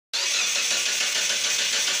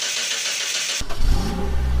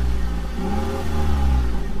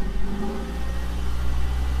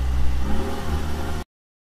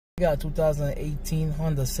got a 2018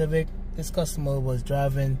 Honda Civic. This customer was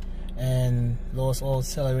driving and lost all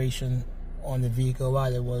acceleration on the vehicle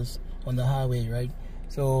while it was on the highway, right?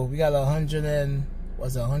 So we got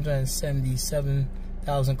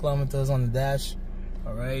 177,000 kilometers on the dash.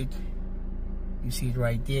 All right, you see it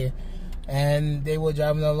right there. And they were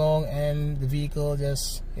driving along, and the vehicle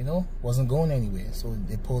just, you know, wasn't going anywhere. So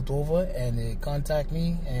they pulled over and they contacted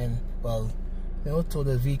me, and well, you know, took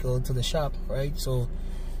the vehicle to the shop, right? So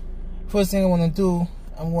first thing I want to do,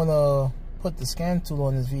 I'm going to put the scan tool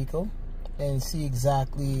on this vehicle and see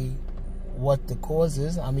exactly what the cause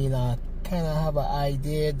is. I mean, I kind of have an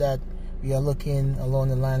idea that we are looking along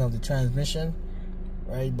the line of the transmission,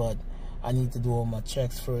 right? But I need to do all my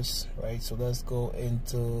checks first, right? So let's go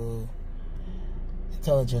into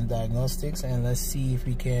intelligent diagnostics and let's see if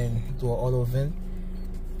we can do an auto vent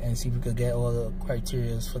and see if we could get all the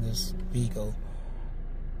criteria for this vehicle.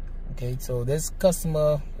 Okay, so this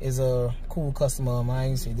customer is a cool customer of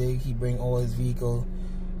mine. So he bring all his vehicle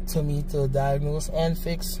to me to diagnose and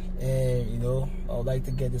fix, and you know, I would like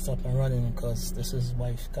to get this up and running because this is his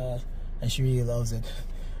wife's car and she really loves it,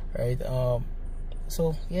 right?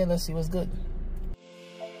 So yeah, let's see what's good.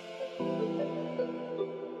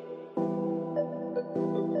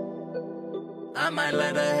 I might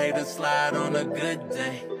let a hater slide on a good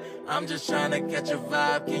day. I'm just trying to catch a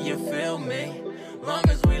vibe, can you feel me? Long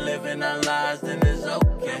as we living our lives, then it's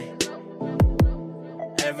okay.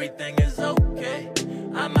 Everything is okay.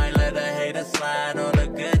 I might let a hater slide on a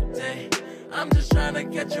good day. I'm just trying to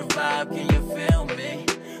catch a vibe, can you feel me?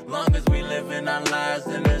 Long as we living our lives,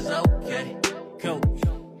 then it's okay. Cool.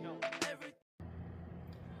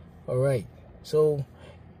 Alright, so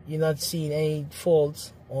you're not seeing any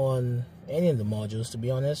faults on any of the modules, to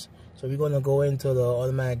be honest. So we're going to go into the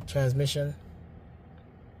automatic transmission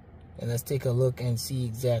and let's take a look and see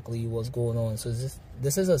exactly what's going on. So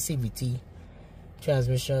this is a CVT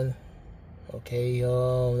transmission. Okay,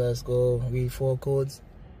 let's go read fault codes.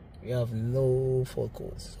 We have no fault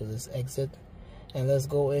codes, so let's exit and let's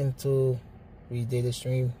go into read data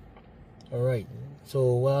stream. Alright,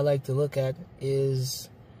 so what I like to look at is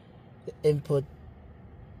the input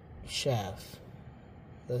shaft.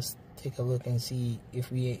 Let's take a look and see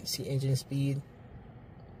if we see engine speed,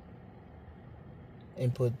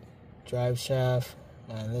 input drive shaft,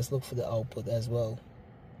 and let's look for the output as well.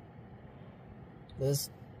 Let's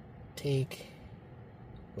take,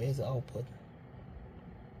 where's the output?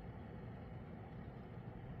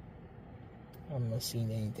 I'm not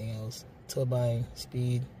seeing anything else. Turbine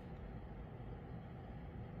speed.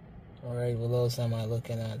 Alright, what else am I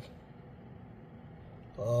looking at?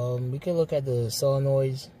 We can look at the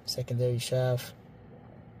solenoids, secondary shaft.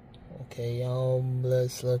 Okay,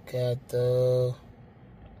 let's look at the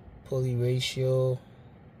pulley ratio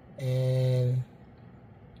and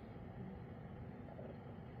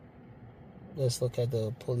let's look at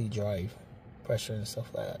the pulley drive pressure and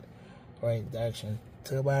stuff like that. Right, direction,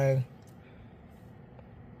 turbine.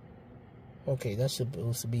 Okay, that's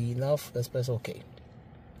supposed to be enough. Let's press OK.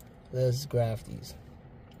 Let's graph these.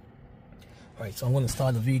 Alright, so I'm going to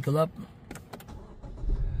start the vehicle up.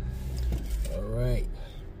 Alright,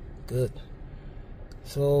 good.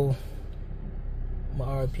 So my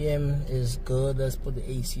RPM is good. Let's put the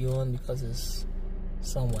AC on because it's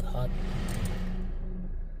somewhat hot.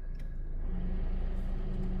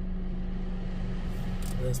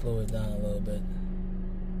 Let's lower it down a little bit.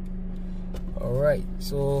 Alright,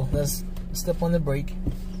 so let's step on the brake.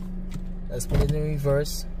 Let's put it in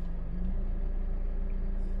reverse.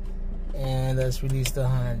 And let's release the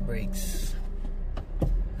hand brakes.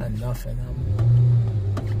 And nothing.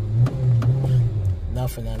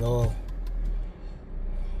 Nothing at all.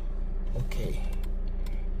 Okay.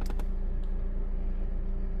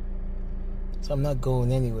 So I'm not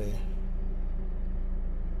going anywhere.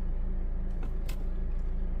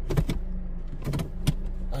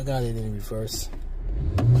 I got it in reverse.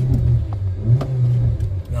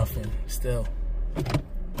 Nothing. Still.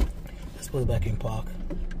 Let's put it back in park.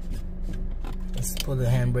 Let's put the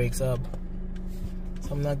handbrakes up.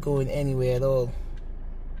 So I'm not going anywhere at all.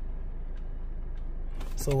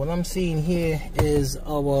 So what I'm seeing here is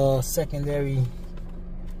our secondary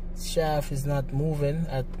shaft is not moving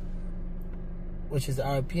at, which is the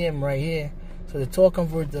RPM right here. So the torque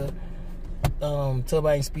converter,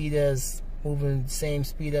 turbine speed is moving the same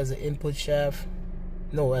speed as the input shaft.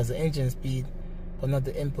 No, as the engine speed, but not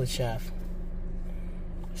the input shaft.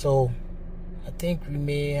 So I think we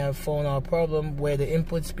may have found our problem where the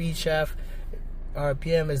input speed shaft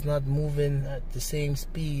RPM is not moving at the same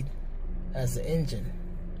speed as the engine,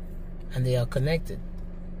 and they are connected.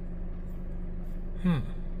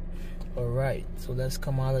 Alright, so let's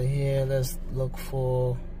come out of here. Let's look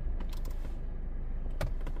for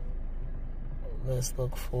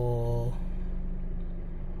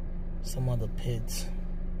some other pits.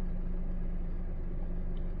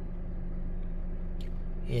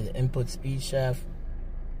 Here, the input speed shaft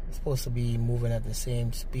is supposed to be moving at the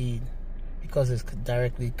same speed because it's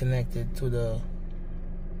directly connected to the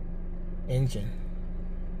engine.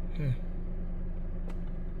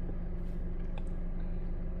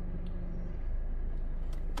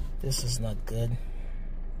 This is not good.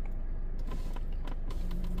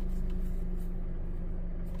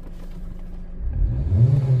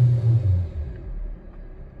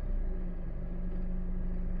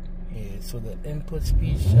 Yeah, so the input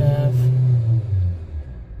speed shaft,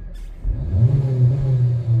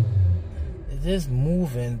 it is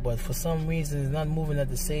moving, but for some reason it's not moving at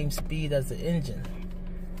the same speed as the engine.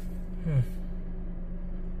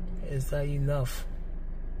 Is that enough?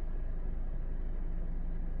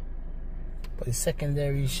 But the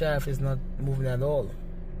secondary shaft is not moving at all.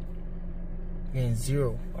 Getting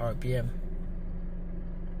 0 RPM.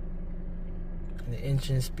 And the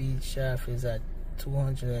engine speed shaft is at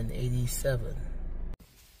 287.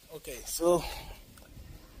 Okay, so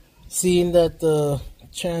seeing that the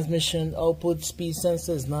transmission output speed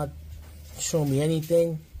sensor is not showing me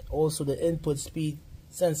anything, also the input speed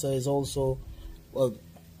sensor is also, well,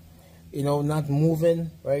 you know, not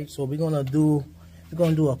moving, right? So we're gonna do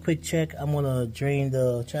a quick check. I'm gonna drain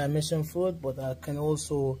the transmission fluid, but I can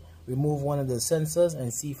also remove one of the sensors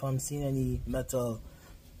and see if I'm seeing any metal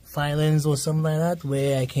filings or something like that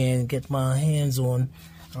where I can get my hands on.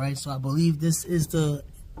 Alright, so I believe this is the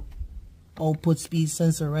output speed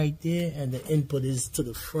sensor right there, and the input is to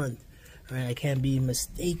the front. Alright, I can't be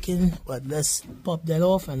mistaken, but let's pop that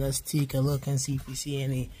off and let's take a look and see if we see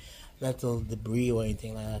any metal debris or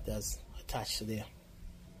anything like that that's attached to there.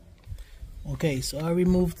 Okay, so I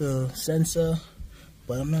removed the sensor,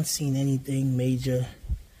 but I'm not seeing anything major.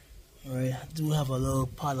 Alright, I do have a little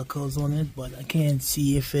particles on it, but I can't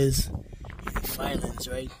see if it's any filings,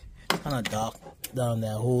 right? It's kind of dark down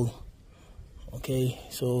that hole. Okay,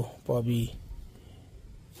 so probably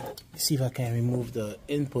see if I can remove the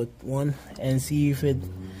input one and see if it,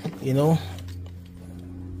 you know,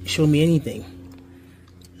 show me anything.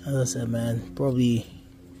 As I said, man, probably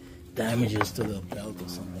damages to the belt or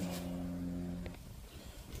something.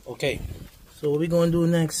 Okay, so what we're going to do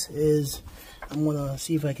next is I'm going to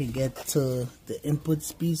see if I can get to the input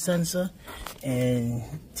speed sensor and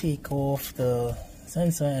take off the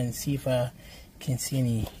sensor and see if I can see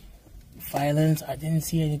any filings. I didn't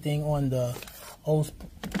see anything on the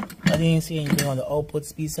output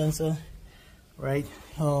speed sensor, right?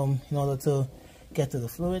 In order to get to the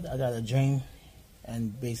fluid, I got to drain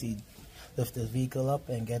and basically lift the vehicle up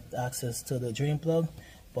and get access to the drain plug.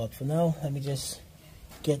 But for now, let me just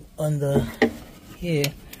get under here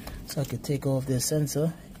so I can take off this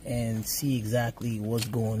sensor and see exactly what's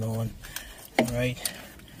going on. Alright,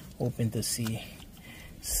 hoping to see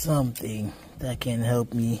something that can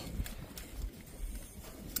help me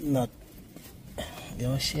not, you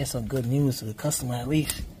know, share some good news to the customer at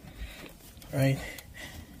least. Right,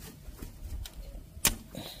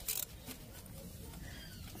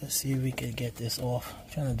 let's see if we can get this off. I'm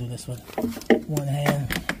trying to do this with one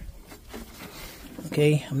hand.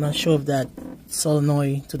 Okay, I'm not sure if that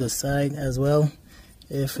solenoid to the side as well,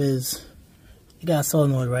 if it's, you got a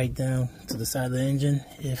solenoid right down to the side of the engine,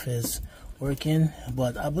 if it's working,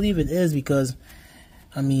 but I believe it is because,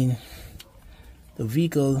 I mean, the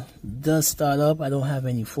vehicle does start up. I don't have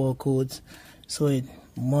any fault codes, so it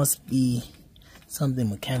must be something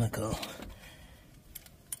mechanical.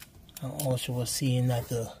 I also was seeing that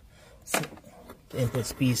the input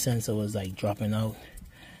speed sensor was like dropping out.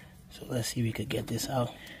 So let's see if we could get this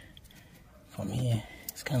out from here.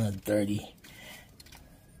 It's kind of dirty.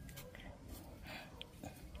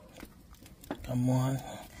 Come on.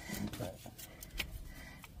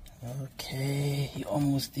 Okay, you're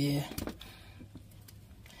almost there.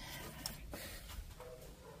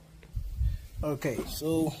 Okay,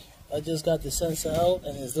 so I just got the sensor out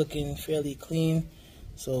and it's looking fairly clean.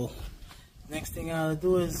 So next thing I gotta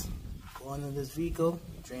do is go under this vehicle,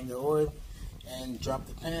 drain the oil, and drop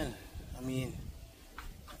the pan. I mean,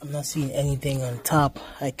 I'm not seeing anything on top.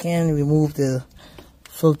 I can remove the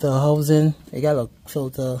filter housing. They got a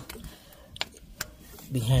filter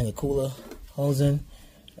behind the cooler housing.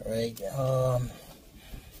 Alright, I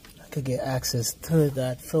could get access to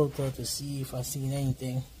that filter to see if I seen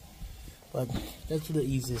anything. But let's do the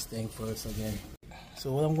easiest thing first again.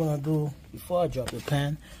 So what I'm gonna do before I drop the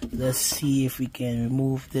pan, let's see if we can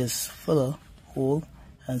remove this filler hole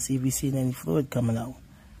and see if we see any fluid coming out.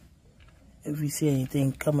 if you see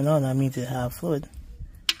anything coming on, I mean to have fluid.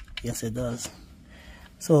 Yes, it does.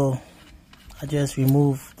 So I just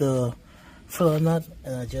removed the filler nut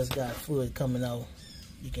and I just got fluid coming out.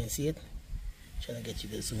 You can see it. Trying to get you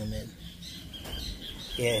to zoom in.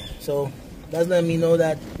 Yeah, so that's letting me know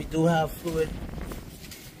that we do have fluid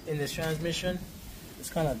in this transmission. It's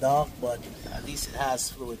kind of dark, but at least it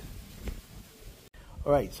has fluid.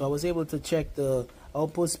 Alright, so I was able to check the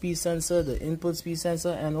output speed sensor, the input speed sensor,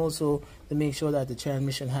 and also to make sure that the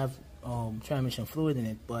transmission have transmission fluid in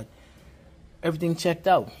it, but everything checked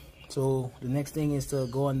out. So the next thing is to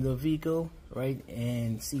go on the vehicle, right,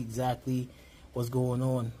 and see exactly what's going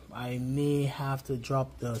on. I may have to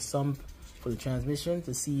drop the sump for the transmission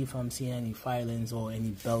to see if I'm seeing any filings or any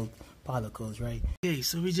belt particles, right? Okay,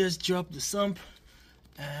 so we just dropped the sump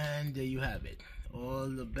and there you have it. All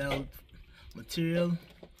the belt material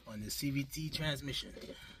on the CVT transmission.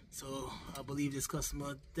 So I believe this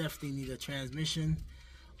customer definitely needs a transmission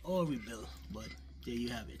or rebuild, but there you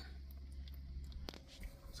have it.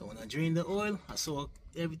 So when I drained the oil, I saw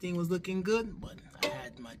everything was looking good, but I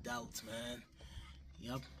had my doubts, man.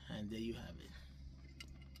 Yup, and there you have it.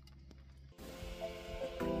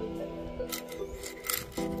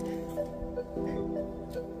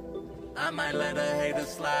 I might let a hater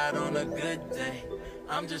slide on a good day.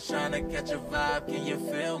 I'm just trying to catch a vibe, can you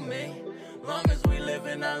feel me? Long as we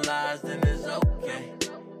living our lives, then it's okay.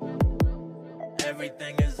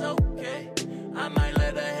 Everything is okay. I might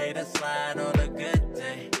let a hater slide on a good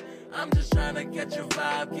day. I'm just trying to catch a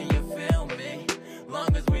vibe, can you feel me?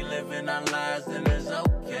 Long as we living our lives, then it's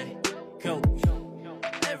okay. Coach,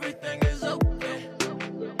 everything is okay.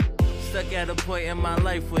 Stuck at a point in my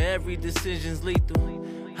life where every decision's lethal.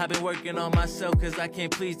 I've been working on myself cause I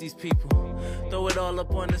can't please these people. Throw it all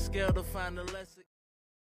up on the scale to find a lesson.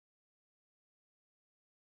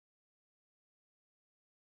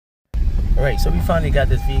 Alright, so we finally got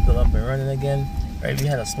this vehicle up and running again. Right, we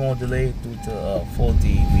had a small delay due to a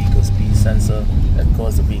faulty vehicle speed sensor that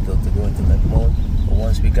caused the vehicle to go into limp mode. But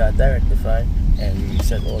once we got that rectified and we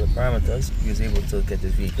reset all the parameters, we was able to get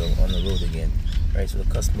this vehicle on the road again. Right, so the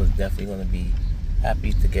customer is definitely going to be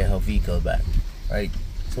happy to get her vehicle back. Right.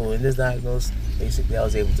 So in this diagnose, basically I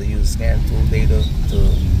was able to use scan tool data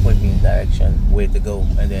to point me in direction where to go,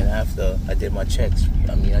 and then after I did my checks,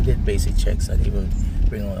 I mean I did basic checks, I didn't even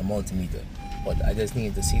bring on a multimeter, but I just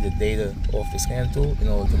needed to see the data off the scan tool in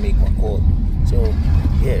order to make my call. So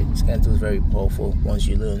yeah, scan tool is very powerful once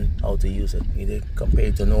you learn how to use it. Either compare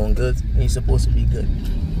it to known goods and you're supposed to be good.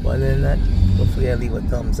 But other than that, hopefully I leave a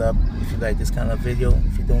thumbs up if you like this kind of video.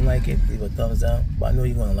 If you don't like it, leave a thumbs down, but I know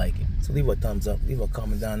you're gonna like it. So leave a thumbs up, leave a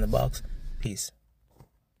comment down in the box. Peace.